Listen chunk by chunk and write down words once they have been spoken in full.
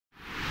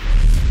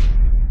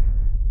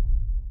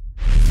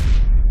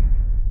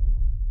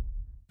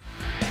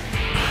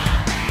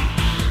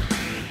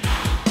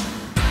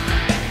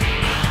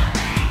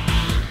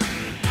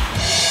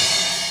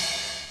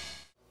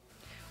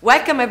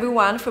Welcome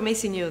everyone from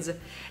AC News.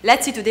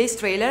 Let's see today's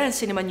trailer and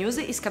cinema news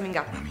is coming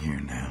up. I'm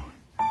here now.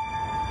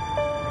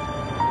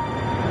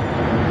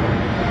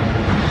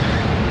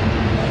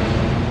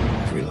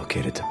 I've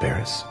relocated to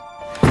Paris.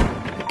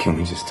 Can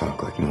we just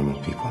talk like normal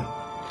people?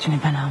 Tu n'es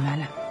pas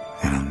normal.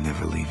 And I'll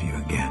never leave you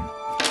again.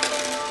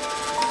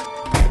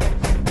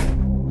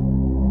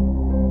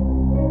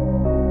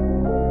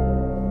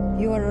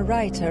 You are a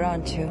writer,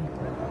 aren't you?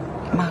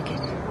 Margit.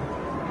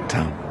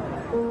 Tom.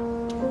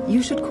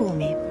 You should call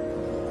me.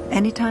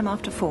 Anytime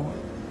after 4.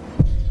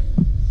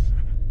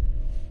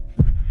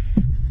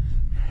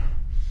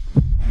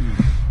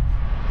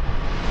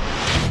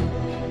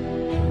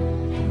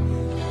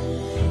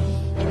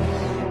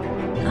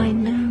 I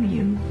know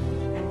you.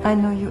 I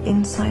know you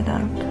inside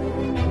out.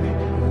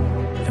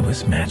 It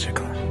was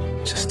magical.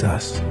 Just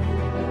us.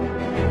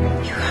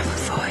 You have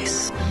a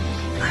voice.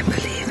 I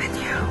believe in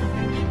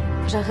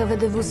you. J'ai rêvé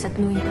de vous cette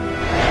nuit.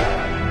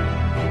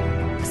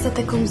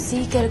 C'était comme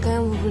si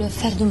quelqu'un vous voulait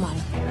faire du mal.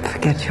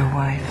 Forget your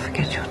wife,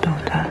 forget your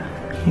daughter.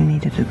 You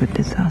needed a good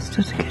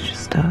disaster to get you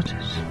started.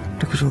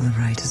 Look at all the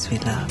writers we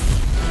love.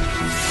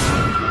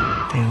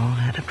 They all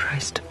had a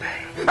price to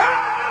pay.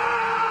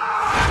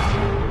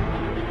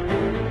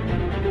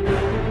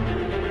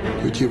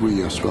 Que étiez-vous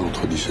hier soir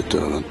entre 17h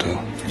et 20h?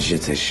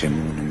 J'étais chez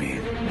mon ami.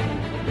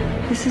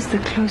 This is the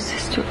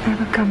closest you'll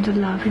ever come to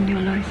love in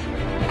your life.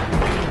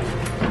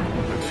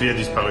 Votre fille a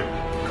disparu.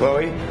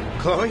 Chloe?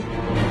 Chloe?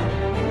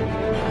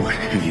 What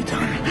have you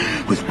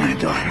done with my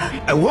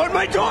daughter? I want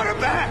my daughter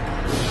back!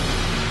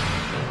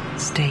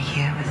 Stay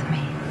here with me.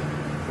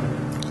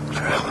 For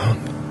how long?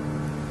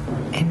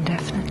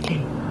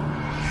 Indefinitely.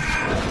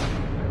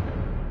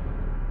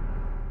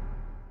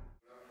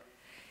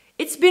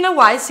 It's been a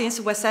while since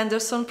Wes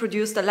Anderson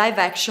produced a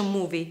live-action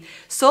movie,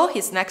 so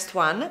his next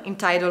one,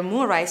 entitled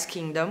Moonrise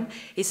Kingdom,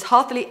 is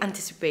hotly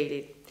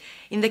anticipated.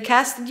 In the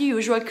cast, the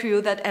usual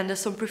crew that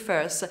Anderson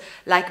prefers,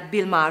 like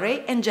Bill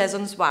Murray and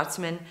Jason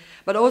Schwartzman,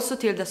 but also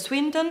Tilda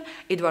Swinton,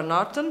 Edward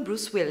Norton,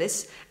 Bruce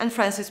Willis, and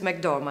Frances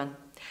McDormand.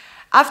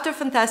 After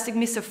Fantastic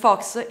Mr.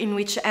 Fox, in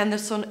which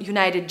Anderson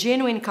united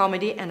genuine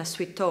comedy and a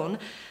sweet tone,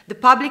 the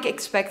public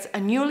expects a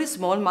newly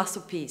small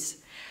masterpiece.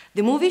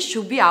 The movie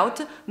should be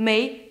out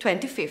May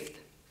 25th.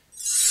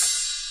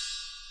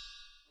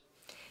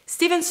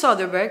 Steven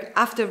Soderbergh,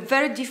 after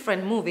very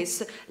different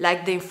movies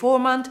like The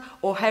Informant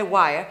or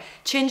Hairwire,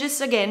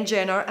 changes again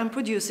genre and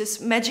produces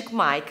Magic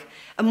Mike,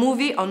 a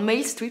movie on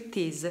male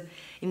striptease.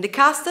 In the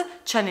cast,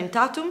 Channing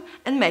Tatum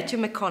and Matthew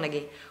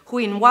McConaughey, who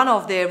in one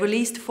of the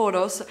released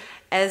photos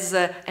has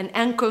an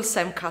Uncle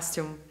Sam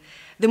costume.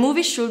 The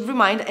movie should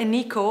remind an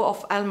echo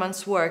of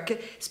Allman's work,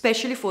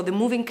 especially for the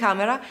moving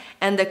camera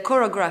and the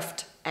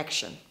choreographed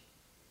action.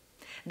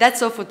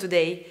 That's all for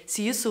today.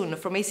 See you soon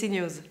from AC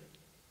News.